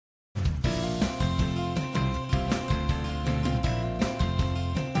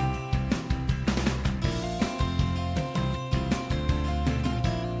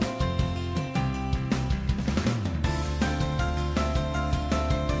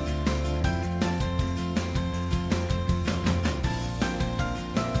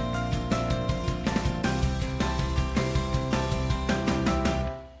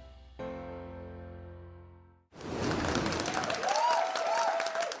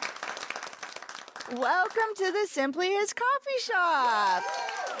Welcome to the Simply Is Coffee Shop.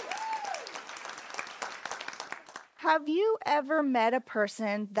 Have you ever met a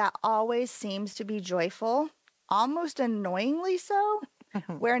person that always seems to be joyful, almost annoyingly so,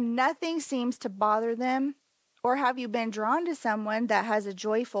 where nothing seems to bother them? Or have you been drawn to someone that has a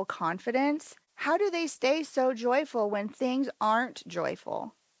joyful confidence? How do they stay so joyful when things aren't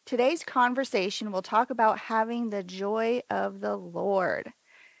joyful? Today's conversation will talk about having the joy of the Lord.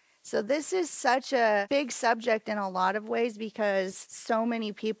 So this is such a big subject in a lot of ways because so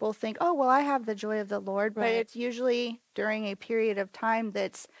many people think, oh, well, I have the joy of the Lord, but it's usually during a period of time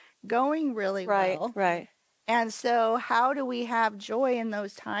that's going really well. Right. And so how do we have joy in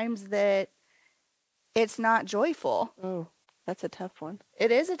those times that it's not joyful? Oh, that's a tough one.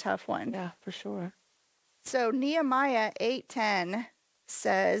 It is a tough one. Yeah, for sure. So Nehemiah 8:10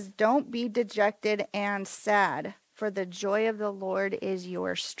 says, don't be dejected and sad, for the joy of the Lord is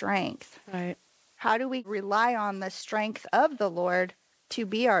your strength. Right. How do we rely on the strength of the Lord to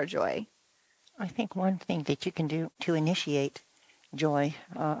be our joy? I think one thing that you can do to initiate joy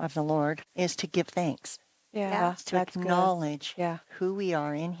of the Lord is to give thanks. Yeah, To acknowledge Yeah. who we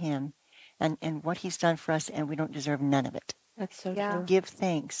are in Him and what He's done for us, and we don't deserve none of it. That's so Yeah. true. Give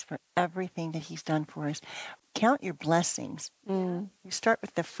thanks for everything that He's done for us. Count your blessings. You start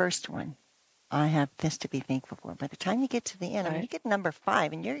with the first one. I have this to be thankful for. By the time you get to the end, I mean, you get number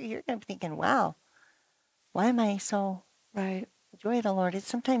 5, and you're going to be thinking, wow, why am I so... Right. The joy of the Lord,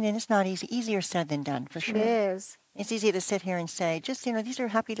 it's not easy. Easier said than done, for It sure. is. It's easy to sit here and say, just, these are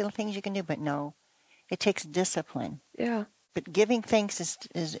happy little things you can do, but no, it takes discipline. Yeah. But giving thanks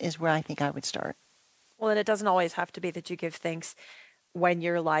is where I think I would start. Well, and it doesn't always have to be that you give thanks when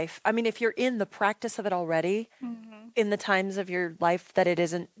your life, I mean, if you're in the practice of it already, in the times of your life that it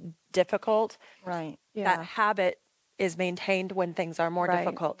isn't difficult, Right. that habit is maintained when things are more Right.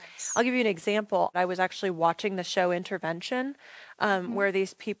 difficult. I'll give you an example. I was actually watching the show Intervention, where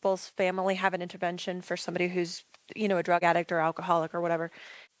these people's family have an intervention for somebody who's, a drug addict or alcoholic or whatever.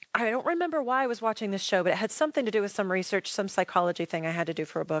 I don't remember why I was watching this show, but it had something to do with some research, some psychology thing I had to do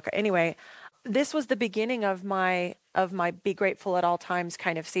for a book. Anyway, this was the beginning of my Be Grateful at All Times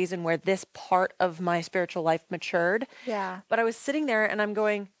kind of season where this part of my spiritual life matured. Yeah. But I was sitting there and I'm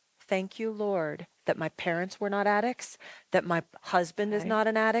going, thank you, Lord, that my parents were not addicts, that my husband is not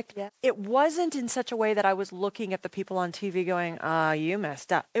an addict. Yeah. It wasn't in such a way that I was looking at the people on TV going, you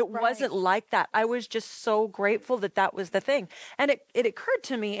messed up. It wasn't like that. I was just so grateful that that was the thing. And it occurred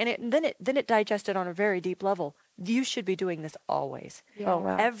to me, and then it digested on a very deep level. You should be doing this always. Oh,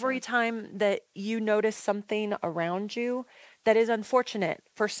 wow. Every time that you notice something around you that is unfortunate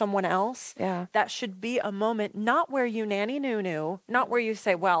for someone else, that should be a moment, not where you nanny noo, not where you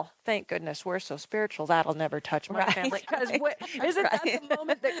say, well, thank goodness we're so spiritual, that'll never touch my family. Because isn't that the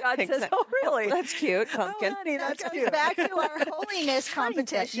moment that God says, oh, really? That's cute, pumpkin. Oh, honey, That that's goes cute. back to our holiness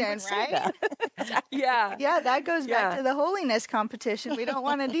competition, right? Yeah. Yeah, that goes back to the holiness competition. We don't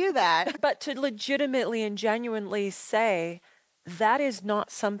want to do that. But to legitimately and genuinely say, that is not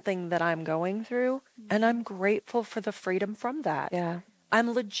something that I'm going through, and I'm grateful for the freedom from that. Yeah.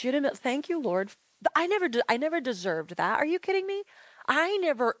 I'm legitimate. Thank you, Lord. I never deserved that. Are you kidding me? I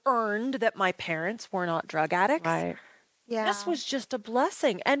never earned that my parents were not drug addicts. Right. Yeah. This was just a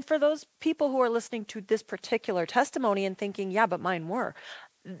blessing. And for those people who are listening to this particular testimony and thinking, yeah, but mine were.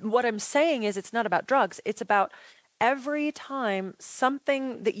 What I'm saying is it's not about drugs. It's about every time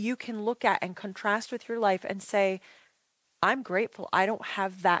something that you can look at and contrast with your life and say, I'm grateful I don't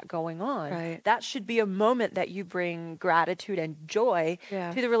have that going on. Right. That should be a moment that you bring gratitude and joy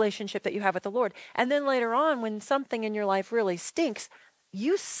to the relationship that you have with the Lord. And then later on, when something in your life really stinks,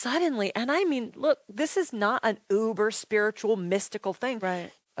 you suddenly, and I mean, look, this is not an uber spiritual, mystical thing.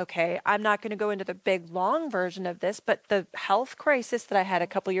 Right. Okay, I'm not going to go into the big, long version of this, but the health crisis that I had a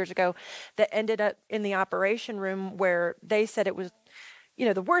couple years ago that ended up in the operation room where they said it was,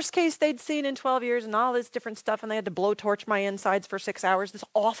 the worst case they'd seen in 12 years and all this different stuff, and they had to blowtorch my insides for 6 hours, this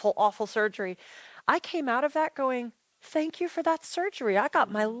awful, awful surgery. I came out of that going, thank you for that surgery. I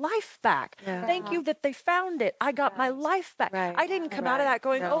got my life back. Yeah. Thank you that they found it. I got my life back. Right. I didn't come out of that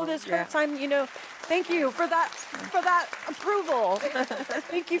going, oh, this hurts. I'm, thank you for that approval.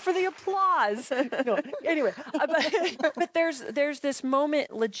 Thank you for the applause. No, anyway, but there's this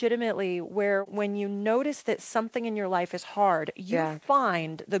moment legitimately where when you notice that something in your life is hard, you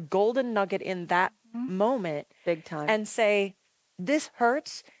find the golden nugget in that moment Big time. and say, this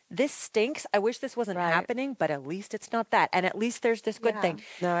hurts. This stinks. I wish this wasn't happening, but at least it's not that. And at least there's this good thing.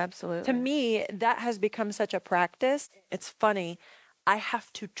 No, absolutely. To me, that has become such a practice. It's funny. I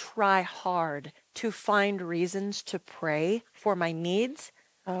have to try hard to find reasons to pray for my needs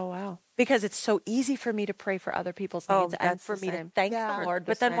Oh, wow. because it's so easy for me to pray for other people's Oh, needs and that's for the me to same. thank Yeah. the Lord.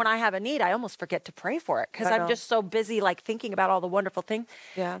 The But then when same. I have a need, I almost forget to pray for it because I I'm know. just so busy like thinking about all the wonderful things.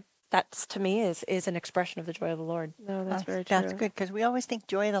 Yeah. That's to me is an expression of the joy of the Lord. No, that's very true. That's good because we always think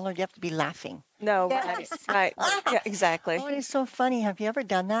joy of the Lord, you have to be laughing. No, Yes. right. Yeah, exactly. Oh, it is so funny. Have you ever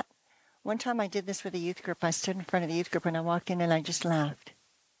done that? One time I did this with a youth group. I stood in front of the youth group and I walked in and I just laughed.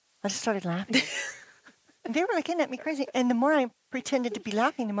 I just started laughing. And they were looking at me crazy. And the more I pretended to be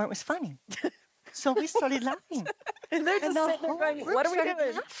laughing, the more it was funny. So we started laughing. And they're And just the sitting there whole going, group what are we started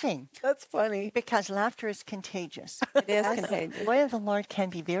doing? laughing. That's funny. Because laughter is contagious. It is Yes, contagious. The joy of the Lord can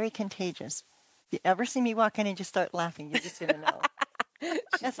be very contagious. If you ever see me walk in and just start laughing, you're just going to know.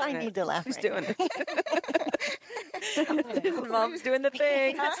 Yes, I need to laugh. She's right doing now. it. Mom's doing the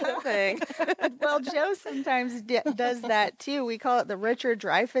thing. That's the thing. Well, Joe sometimes does that too. We call it the Richard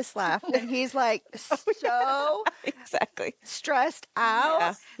Dreyfuss laugh. And he's like so Exactly. stressed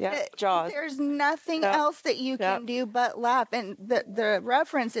out. Yeah. that Jaws. There's nothing Yeah. else that you can do but laugh. And the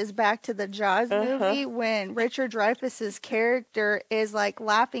reference is back to the Jaws movie when Richard Dreyfuss's character is like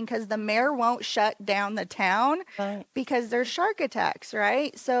laughing because the mayor won't shut down the town Right. because there's shark attacks,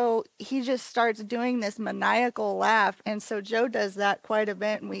 right? So he just starts doing this maniacal laugh. And so Joe does that quite a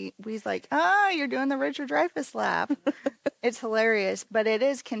bit. And we's like, you're doing the Richard Dreyfuss laugh. It's hilarious, but it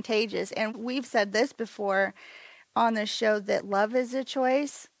is contagious. And we've said this before on the show that love is a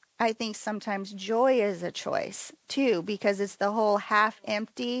choice. I think sometimes joy is a choice too, because it's the whole half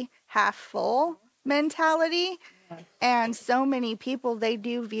empty, half full mentality. And so many people, they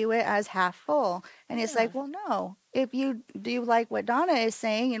do view it as half full. And it's like, well, no. If you do like what Donna is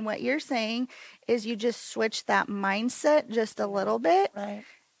saying and what you're saying is you just switch that mindset just a little bit Right.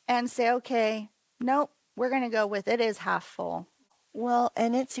 and say, okay, nope, we're going to go with it is half full. Well,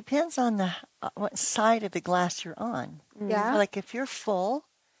 and it depends on the what side of the glass you're on. Yeah. Like if you're full,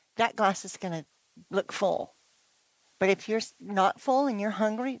 that glass is going to look full. But if you're not full and you're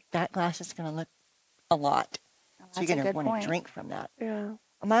hungry, that glass is going to look a lot. So That's you're a going to good want point. to drink from that. Yeah.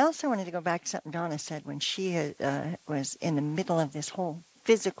 I also wanted to go back to something Donna said when she was in the middle of this whole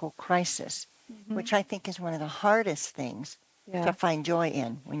physical crisis, which I think is one of the hardest things Yeah. to find joy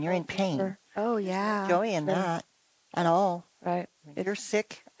in when you're in pain. Sure. Oh, yeah. Joy in Sure. that at all. Right. When you're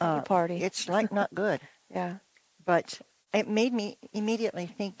sick, you party. it's like not good. Yeah. But it made me immediately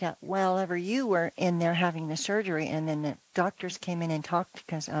think that while ever you were in there having the surgery and then the doctors came in and talked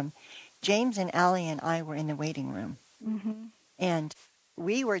because James and Allie and I were in the waiting room. Mm-hmm. And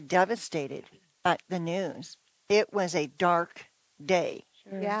we were devastated at the news. It was a dark day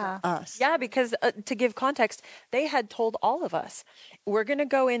Yeah. for us. Yeah, because to give context, they had told all of us, we're going to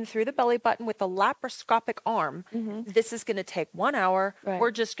go in through the belly button with a laparoscopic arm. This is going to take 1 hour. Right.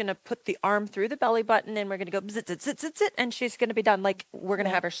 We're just going to put the arm through the belly button and we're going to go zit, zit, zit, zit, zit, and she's going to be done. Like, we're going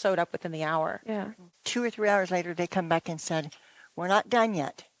to have her sewed up within the hour. Yeah. 2 or 3 hours later, they come back and said, we're not done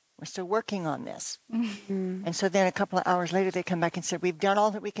yet. We're still working on this. And so then a couple of hours later, they come back and said, we've done all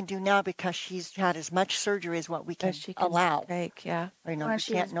that we can do now because she's had as much surgery as what we can As she can allow. take. Yeah. You know, Well, we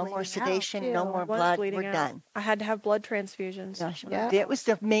she can't, was no more bleeding out, sedation, no too. more Was blood. bleeding We're out. done. I had to have blood transfusions. Gosh, Yeah. it was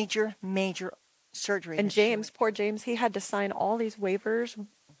the major surgery. And that she James, poor James, he had to sign all these waivers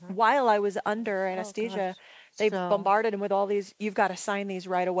while I was under anesthesia. They So- bombarded him with all these, you've got to sign these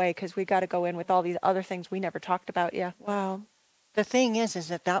right away because we got to go in with all these other things we never talked about. Yeah. Wow. The thing is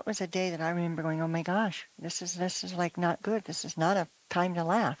that was a day that I remember going, oh my gosh, this is like not good. This is not a time to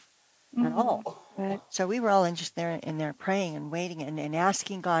laugh at all. Right. So we were all in there praying and waiting and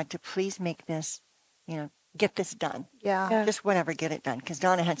asking God to please make this, get this done. Yeah. Yeah. Just whatever, get it done. Because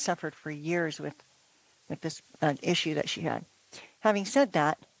Donna had suffered for years with this issue that she had. Having said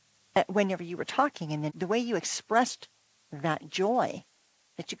that, whenever you were talking and the way you expressed that joy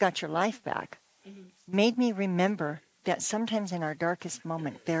that you got your life back made me remember that sometimes in our darkest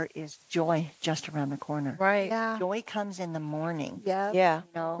moment, there is joy just around the corner. Right. Yeah. Joy comes in the morning. Yeah. Yeah. You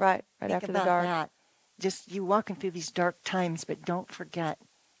know? Right. Right Think after the about dark. that. Just you walking through these dark times, but don't forget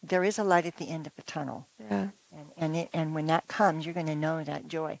there is a light at the end of the tunnel. Yeah. And when that comes, you're going to know that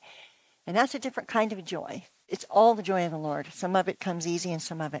joy. And that's a different kind of joy. It's all the joy of the Lord. Some of it comes easy and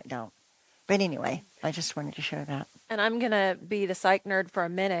some of it don't. But anyway, I just wanted to share that. And I'm going to be the psych nerd for a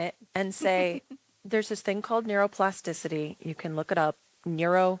minute and say there's this thing called neuroplasticity. You can look it up.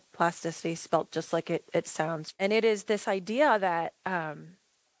 Neuroplasticity, spelled just like it sounds. And it is this idea that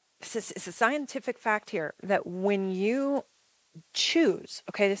it's a scientific fact here that when you choose,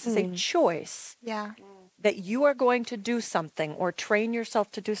 okay, this is a choice Yeah. that you are going to do something or train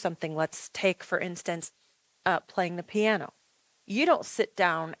yourself to do something. Let's take, for instance, playing the piano. You don't sit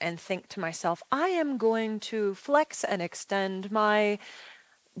down and think to myself, I am going to flex and extend my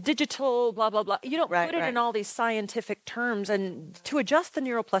digital, blah, blah, blah. You don't Right, put it in all these scientific terms. And to adjust the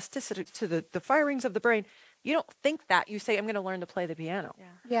neuroplasticity to the firings of the brain, you don't think that. You say, I'm going to learn to play the piano.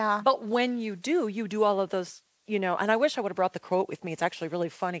 Yeah. But when you do all of those, and I wish I would have brought the quote with me. It's actually really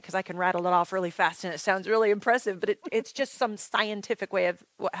funny because I can rattle it off really fast and it sounds really impressive, but it's just some scientific way of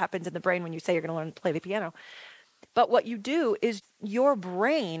what happens in the brain when you say you're going to learn to play the piano. But what you do is your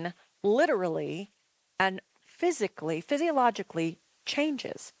brain literally and physiologically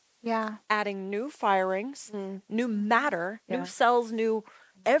changes, Yeah. adding new firings, new matter, new cells, new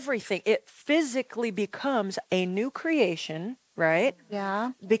everything. It physically becomes a new creation, right?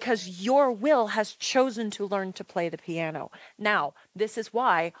 Yeah. Because your will has chosen to learn to play the piano. Now, this is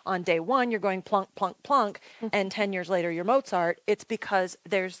why on day one you're going plunk, plunk, plunk, and 10 years later you're Mozart. It's because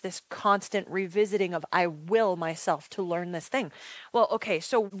there's this constant revisiting of, I will myself to learn this thing. Well, okay,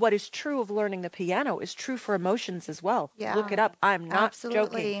 so what is true of learning the piano is true for emotions as well. Yeah. Look it up. I'm not joking.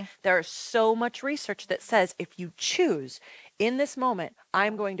 Absolutely. There's so much research that says if you choose in this moment,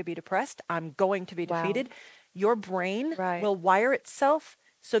 I'm going to be depressed, I'm going to be defeated, your brain will wire itself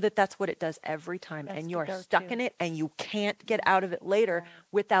so that that's what it does every time. And you're stuck in it and you can't get out of it later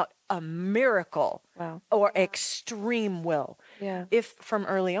without a miracle or extreme will. Yeah. If from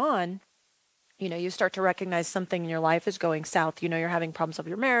early on, you start to recognize something in your life is going south, you're having problems with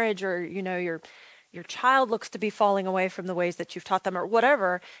your marriage, or, your child looks to be falling away from the ways that you've taught them or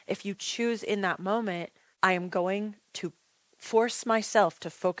whatever, if you choose in that moment, I am going to force myself to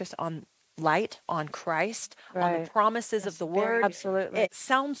focus on light, on Christ, on the promises of the word. Absolutely. It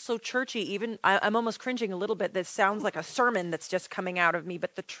sounds so churchy. Even I'm almost cringing a little bit. This sounds like a sermon that's just coming out of me.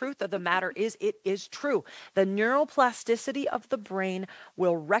 But the truth of the matter is, it is true. The neuroplasticity of the brain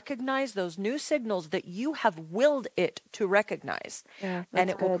will recognize those new signals that you have willed it to recognize. Yeah,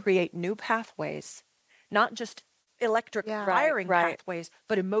 and it will create new pathways, not just electric firing pathways,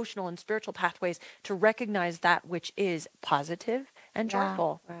 but emotional and spiritual pathways to recognize that which is positive and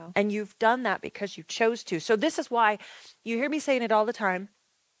joyful. Wow. And you've done that because you chose to. So this is why you hear me saying it all the time.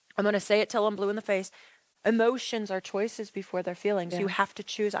 I'm going to say it till I'm blue in the face. Emotions are choices before they're feelings. You have to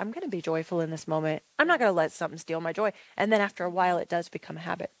choose. I'm going to be joyful in this moment. I'm not going to let something steal my joy. And then after a while, it does become a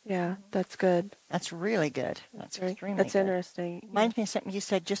habit. Yeah, that's good. That's really good. That's extremely That's good. interesting. Reminds me of something you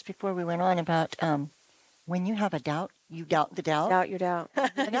said just before we went on about when you have a doubt, you doubt the doubt. Doubt your doubt.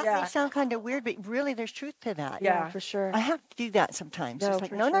 And that may sound kind of weird, but really there's truth to that. Yeah, for sure. I have to do that sometimes. No, It's like,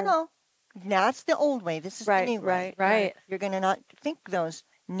 for no, sure. no. That's the old way. This is the new way. Right. You're going to not think those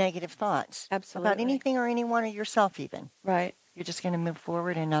negative thoughts Absolutely. about anything or anyone or yourself even. Right. You're just going to move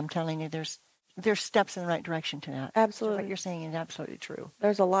forward, and I'm telling you, there's steps in the right direction to that. Absolutely. So what you're saying is absolutely true.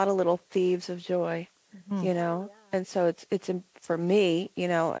 There's a lot of little thieves of joy, and so it's for me,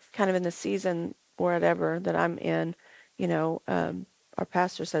 kind of in the season or whatever that I'm in, our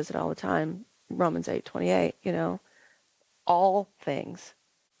pastor says it all the time, Romans 8:28, all things,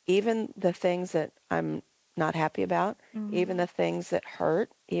 even the things that I'm not happy about, even the things that hurt,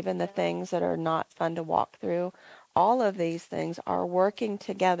 even the things that are not fun to walk through, all of these things are working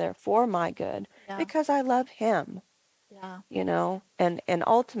together for my good because I love him. Yeah. And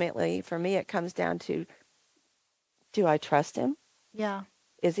ultimately for me, it comes down to, do I trust him? Yeah.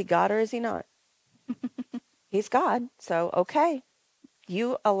 Is he God or is he not? He's God. So, okay,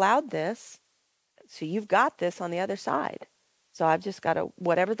 you allowed this. So you've got this on the other side. So I've just got to,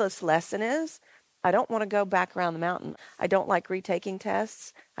 whatever this lesson is, I don't want to go back around the mountain. I don't like retaking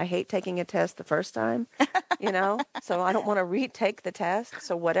tests. I hate taking a test the first time, so I don't want to retake the test.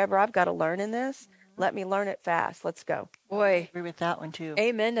 So whatever I've got to learn in this, let me learn it fast. Let's go. Boy, I agree with that one too.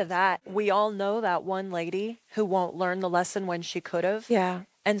 amen to that. We all know that one lady who won't learn the lesson when she could have. Yeah.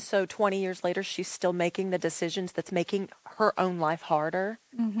 And so 20 years later, she's still making the decisions that's making her own life harder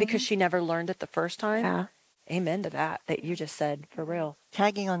because she never learned it the first time. Yeah. Amen to that you just said, for real.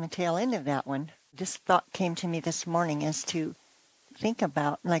 Tagging on the tail end of that one, this thought came to me this morning is to think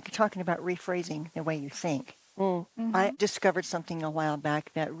about, like talking about rephrasing the way you think. I discovered something a while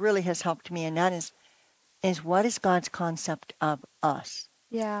back that really has helped me, and that is what is God's concept of us?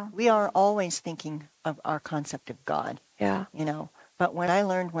 Yeah. We are always thinking of our concept of God, Yeah. But when I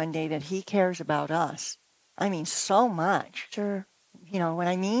learned one day that he cares about us, I mean, so much. Sure. You know what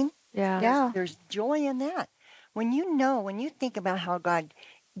I mean? Yeah. Yeah. There's joy in that. When you think about how God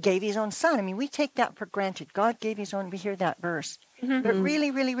gave his own son, I mean, we take that for granted. God gave his own, we hear that verse. But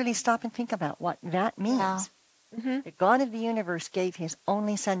really, really, really stop and think about what that means. Yeah. The God of the universe gave his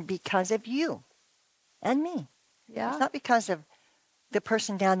only son because of you and me. Yeah. It's not because of the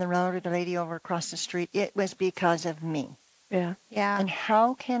person down the road or the lady over across the street. It was because of me. Yeah. Yeah. And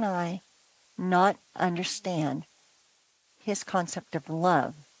how can I not understand his concept of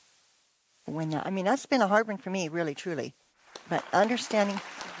love. That's been a hard one for me, really, truly. But understanding,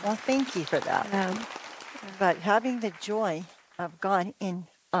 well, thank you for that. Yeah. But having the joy of God in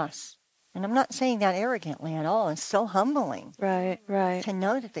us. And I'm not saying that arrogantly at all. It's so humbling Right. Right. to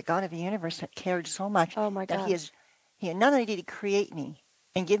know that the God of the universe had cared so much Oh my that gosh. he not only did he create me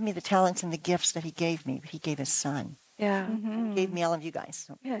and give me the talents and the gifts that he gave me, but he gave his son. Yeah. He gave me all of you guys.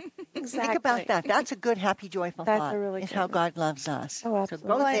 So Yeah. Exactly. think about that. That's a good, happy, joyful That's thought. a really is good how one. God loves us. Oh, so absolutely.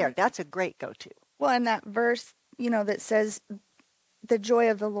 go there. That's a great go-to. Well, and that verse, that says the joy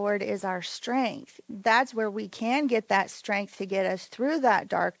of the Lord is our strength. That's where we can get that strength to get us through that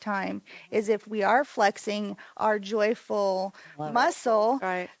dark time, is if we are flexing our joyful muscle,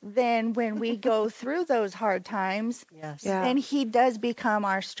 Right. then when we go through those hard times, Yes. Yeah. then he does become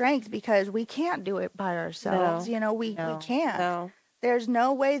our strength, because we can't do it by ourselves. No. We No. can't. No. There's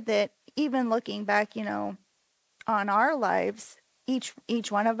no way that, even looking back, on our lives,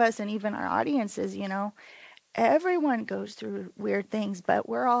 each one of us, and even our audiences, everyone goes through weird things, but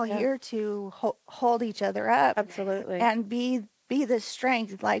we're all Yeah. here to hold each other up Absolutely. and be the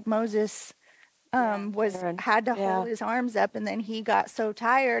strength, like Moses Aaron. had to Yeah. hold his arms up, and then he got so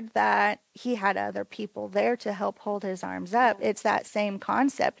tired that he had other people there to help hold his arms up. It's that same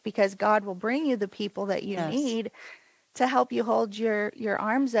concept, because God will bring you the people that you Yes. need to help you hold your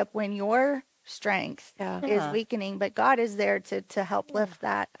arms up when your strength Yeah. is Yeah. weakening, but God is there to help lift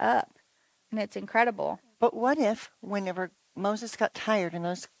that up. And it's incredible. But what if, whenever Moses got tired and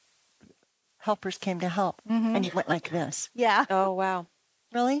those helpers came to help, and he went like this? Yeah. Oh wow.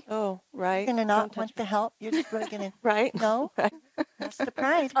 Really? Oh right. You're going to Don't not touch want me. the help? You're just really going to, Right. no? Right. That's the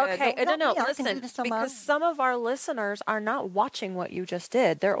pride. Okay, Don't no, help me. I can do listen, this on my because own. some of our listeners are not watching what you just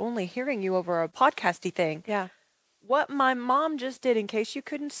did. They're only hearing you over a podcasty thing. Yeah. What my mom just did, in case you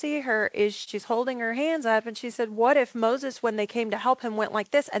couldn't see her, is she's holding her hands up, and she said, "What if Moses, when they came to help him, went like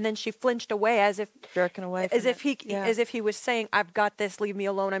this?" And then she flinched away, as if Jerking away. as from if it. he Yeah. as if he was saying, "I've got this. Leave me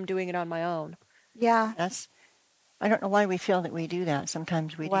alone. I'm doing it on my own." Yeah. I don't know why we feel that we do that.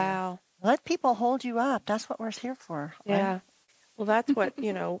 Sometimes we do. Wow. Let people hold you up. That's what we're here for. Yeah. Well, that's what,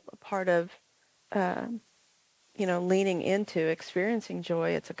 part of, leaning into experiencing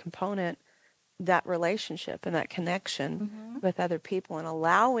joy. It's a component, that relationship and that connection with other people, and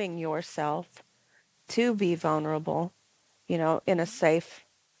allowing yourself to be vulnerable, in a safe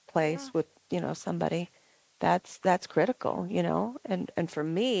place with, somebody. That's critical, and for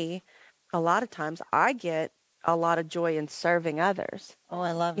me, a lot of times I get a lot of joy in serving others. Oh,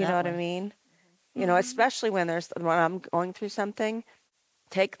 I love that. You know what I one. mean? Especially when I'm going through something,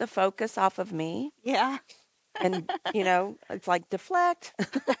 take the focus off of me, Yeah. and, it's like deflect,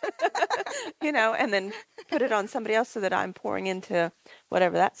 and then put it on somebody else, so that I'm pouring into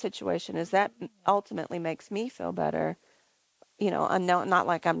whatever that situation is. That ultimately makes me feel better. I'm not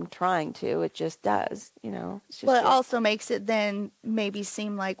like I'm trying to, it just does, it's just Well, it good. also makes it then maybe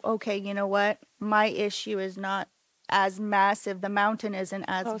seem like, okay, you know what? My issue is not as massive. The mountain isn't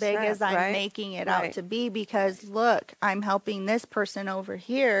as Oh, big snap, as I'm right? making it Right. out to be, because look, I'm helping this person over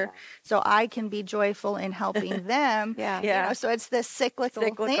here, so I can be joyful in helping them. Yeah. Yeah. So it's this cyclical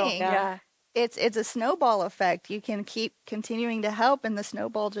thing. yeah. It's a snowball effect. You can keep continuing to help, and the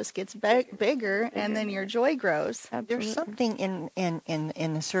snowball just gets bigger, and then your joy grows. There's something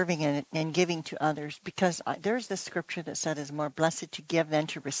in the serving and giving to others, because there's this scripture that said it's more blessed to give than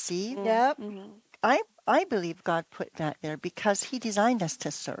to receive. Yep. I believe God put that there because he designed us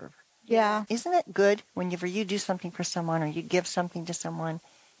to serve. Yeah. Isn't it good whenever you do something for someone or you give something to someone,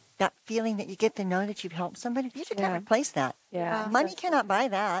 that feeling that you get to know that you've helped somebody? You just can't Yeah. replace that. Yeah. Money cannot buy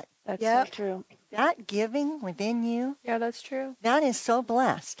that. That's Yep. so true. That giving within you, Yeah, that's true. that is so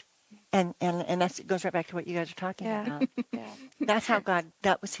blessed. And it goes right back to what you guys are talking Yeah. about. Yeah. That's how God,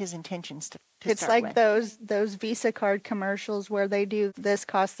 that was his intentions to It's start like with. those Visa card commercials where they do, this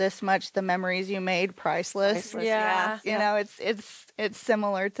costs this much, the memories you made, priceless. Priceless. Yeah. You know, it's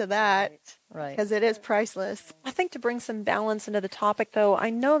similar to that, Right. because it is priceless. I think to bring some balance into the topic, though, I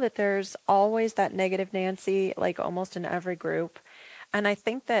know that there's always that negative Nancy, like almost in every group. And I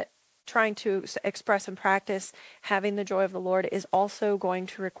think that trying to express and practice having the joy of the Lord is also going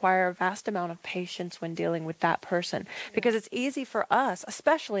to require a vast amount of patience when dealing with that person. Because it's easy for us,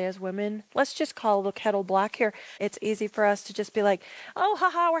 especially as women, let's just call the kettle black here. It's easy for us to just be like, oh,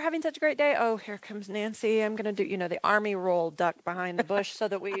 haha, we're having such a great day. Oh, here comes Nancy. I'm going to do, the army roll, duck behind the bush so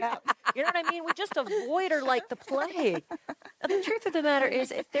that we, you know what I mean? We just avoid her like the plague. And the truth of the matter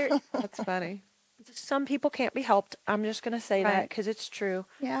is, That's funny. some people can't be helped. I'm just going to say that Right. because it's true.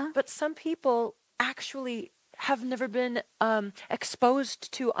 Yeah. But some people actually have never been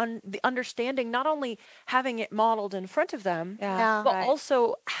exposed to the understanding, not only having it modeled in front of them, Yeah. but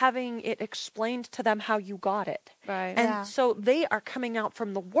also having it explained to them how you got it. Right. And Yeah. so they are coming out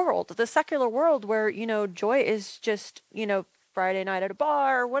from the world, the secular world where, joy is just, Friday night at a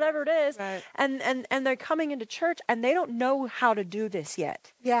bar or whatever it is. Right. And they're coming into church and they don't know how to do this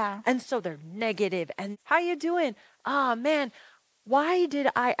yet. Yeah. And so they're negative. And how you doing? Ah, man, why did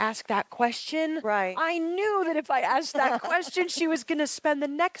I ask that question? Right. I knew that if I asked that question, she was going to spend the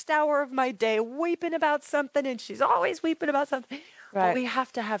next hour of my day weeping about something, and she's always weeping about something. But Right. we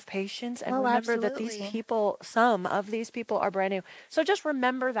have to have patience and Oh, remember that these absolutely. people, some of these people are brand new. So just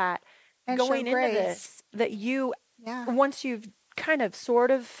remember that And show going into grace. this, that you, Yeah. once you've kind of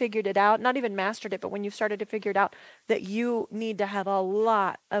sort of figured it out, not even mastered it, but when you've started to figure it out, that you need to have a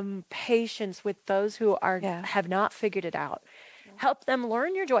lot of patience with those who are Yeah. have not figured it out. Help them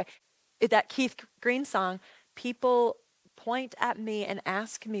learn your joy. That Keith Green song, people point at me and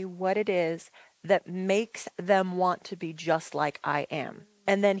ask me what it is that makes them want to be just like I am.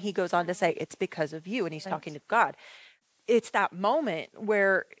 And then he goes on to say, it's because of you. And he's talking to God. It's that moment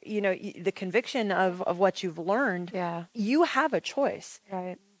where, the conviction of what you've learned, Yeah. you have a choice.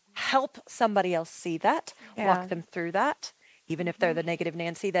 Right. Help somebody else see that, Yeah. walk them through that, even if they're the negative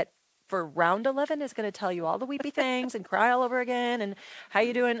Nancy that for round 11 is going to tell you all the weepy things and cry all over again and how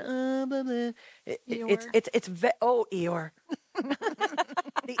you doing? Blah, blah. Eeyore.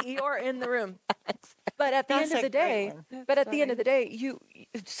 The Eeyore in the room. But at the That's end of a the great day, one. but at the end of the day,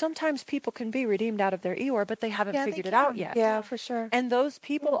 sometimes people can be redeemed out of their Eeyore, but they haven't Yeah, they figured it out can. yet. Yeah, for sure. And those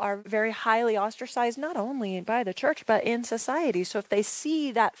people are very highly ostracized, not only by the church, but in society. So if they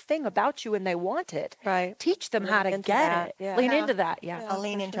see that thing about you and they want it, Right. teach them how Lean to into get that, it. yeah. Lean Yeah. into that. Yeah. I'll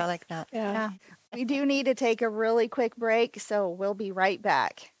lean into it like that. Yeah. Yeah. We do need to take a really quick break, so we'll be right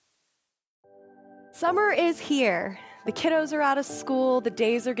back. Summer is here. The kiddos are out of school, the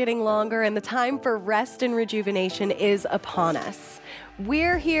days are getting longer, and the time for rest and rejuvenation is upon us.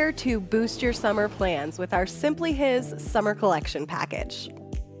 We're here to boost your summer plans with our Simply His Summer Collection package.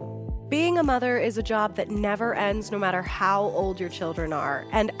 Being a mother is a job that never ends no matter how old your children are.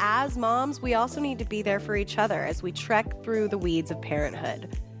 And as moms, we also need to be there for each other as we trek through the weeds of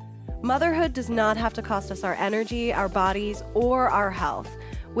parenthood. Motherhood does not have to cost us our energy, our bodies, or our health.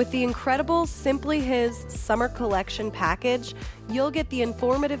 With the incredible Simply His Summer Collection package, you'll get the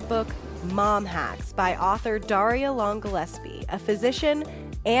informative book Mom Hacks by author Daria Long Gillespie, a physician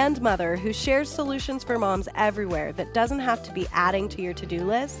and mother who shares solutions for moms everywhere that doesn't have to be adding to your to-do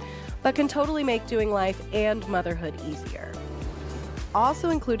list, but can totally make doing life and motherhood easier.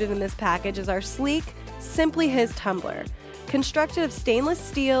 Also included in this package is our sleek Simply His tumbler. Constructed of stainless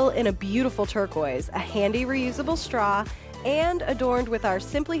steel in a beautiful turquoise, a handy reusable straw, and adorned with our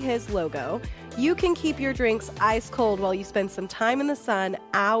Simply His logo, you can keep your drinks ice cold while you spend some time in the sun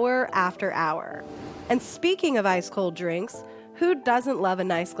hour after hour. And speaking of ice cold drinks, who doesn't love a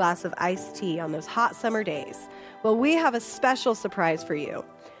nice glass of iced tea on those hot summer days? Well, we have a special surprise for you.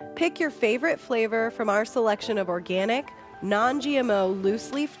 Pick your favorite flavor from our selection of organic, non-GMO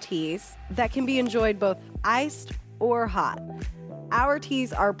loose leaf teas that can be enjoyed both iced or hot. Our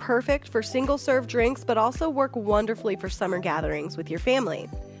teas are perfect for single-serve drinks, but also work wonderfully for summer gatherings with your family.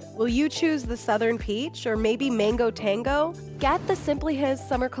 Will you choose the Southern Peach or maybe Mango Tango? Get the Simply His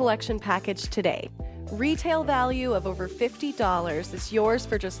Summer Collection package today. Retail value of over $50 is yours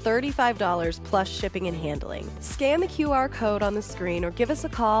for just $35 plus shipping and handling. Scan the QR code on the screen or give us a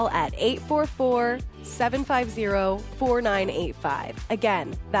call at 844-750-4985.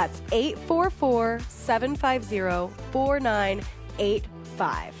 Again, that's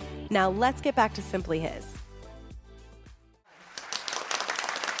 844-750-4985. Now let's get back to Simply His.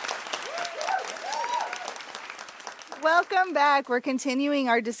 Welcome back. We're continuing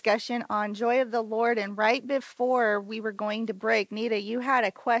our discussion on Joy of the Lord. And right before we were going to break, Nita, you had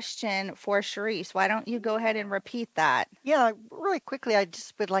a question for Sharice. Why don't you go ahead and repeat that? Yeah, really quickly, I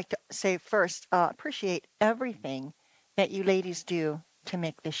just would like to say first, appreciate everything that you ladies do to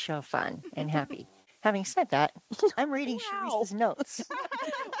make this show fun and happy. Having said that, I'm reading Sharice's notes.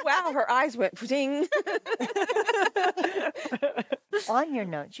 Wow, her eyes went ding. On your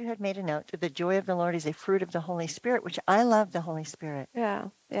notes, you had made a note that the joy of the Lord is a fruit of the Holy Spirit, which I love the Holy Spirit. Yeah.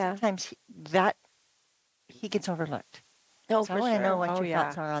 Sometimes he gets overlooked. No, So for I want to sure. know what Oh, your yeah.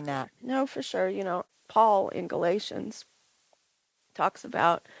 thoughts are on that. No, for sure. Paul in Galatians talks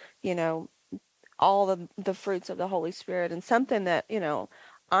about, all the fruits of the Holy Spirit, and something that,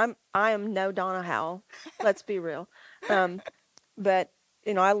 I am no Donna Howell. Let's be real. But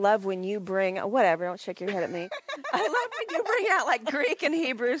I love when you bring, whatever, don't shake your head at me. I love when you bring out like Greek and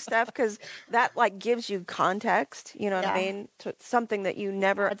Hebrew stuff because that like gives you context, you know what I mean? To something that you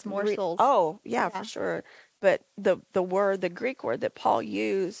never. Adds morsels. Oh, yeah, for sure. But the Greek word that Paul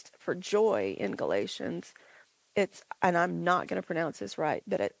used for joy in Galatians, and I'm not going to pronounce this right,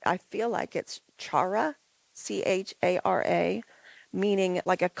 but I feel like it's chara, chara, meaning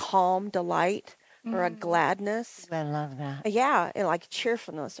like a calm delight or a gladness. I love that. Yeah, and like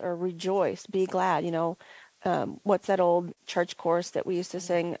cheerfulness or rejoice, be glad. What's that old church chorus that we used to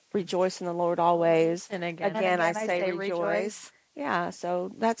sing? Rejoice in the Lord always. And again. Again, I say rejoice. Yeah,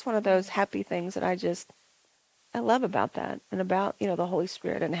 so that's one of those happy things that I love about that and about, the Holy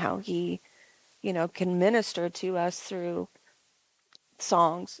Spirit and how he, can minister to us through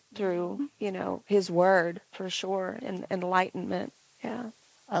songs, through, his word for sure, and enlightenment. Yeah.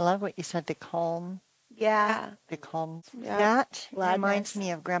 I love what you said, the calm. Yeah. The calm. Yeah. That Gladness. reminds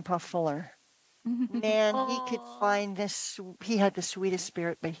me of Grandpa Fuller. Man, he could find this. He had the sweetest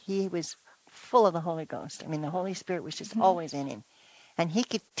spirit, but he was full of the Holy Ghost. I mean, the Holy Spirit was just always in him. And he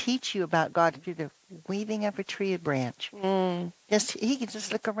could teach you about God through the weaving of a tree branch. He could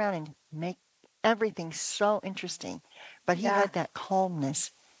just look around and make everything so interesting. But he had that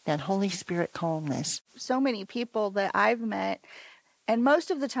calmness, that Holy Spirit calmness. So many people that I've met, and most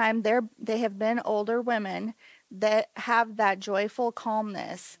of the time they have been older women that have that joyful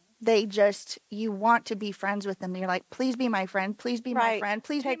calmness. You want to be friends with them. You're like, please be my friend. Please be my friend.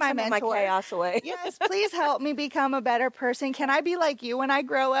 Please Take be my some mentor. of my chaos away. Yes, please help me become a better person. Can I be like you when I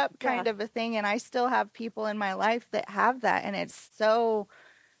grow up? Kind of a thing. And I still have people in my life that have that. And it's so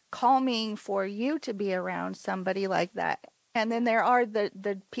calming for you to be around somebody like that. And then there are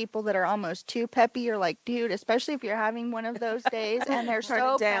the people that are almost too peppy. You're like, dude, especially if you're having one of those days and they're Turn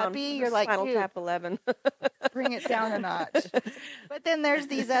so it down. peppy, you're like, Spinal dude, Tap 11. bring it down a notch. But then there's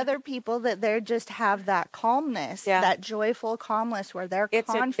these other people that they just have that calmness, that joyful calmness where they're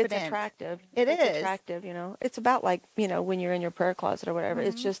confident. It's attractive. It's It's attractive, It's about like, when you're in your prayer closet or whatever.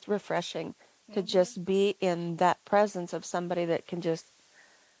 It's just refreshing to just be in that presence of somebody that can just,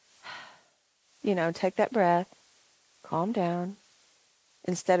 take that breath, calm down,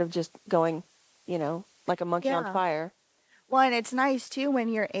 instead of just going, like a monkey on fire. Well, and it's nice too when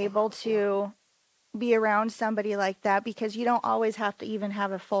you're able to be around somebody like that because you don't always have to even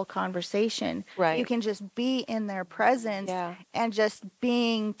have a full conversation. Right. You can just be in their presence and just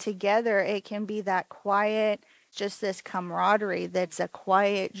being together. It can be that quiet, just this camaraderie that's a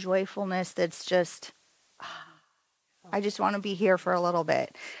quiet joyfulness that's just, I just want to be here for a little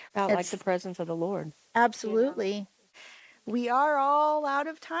bit. About like the presence of the Lord. Absolutely. We are all out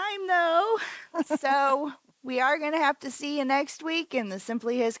of time, though. So we are going to have to see you next week in the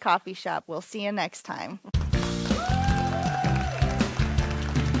Simply His coffee shop. We'll see you next time.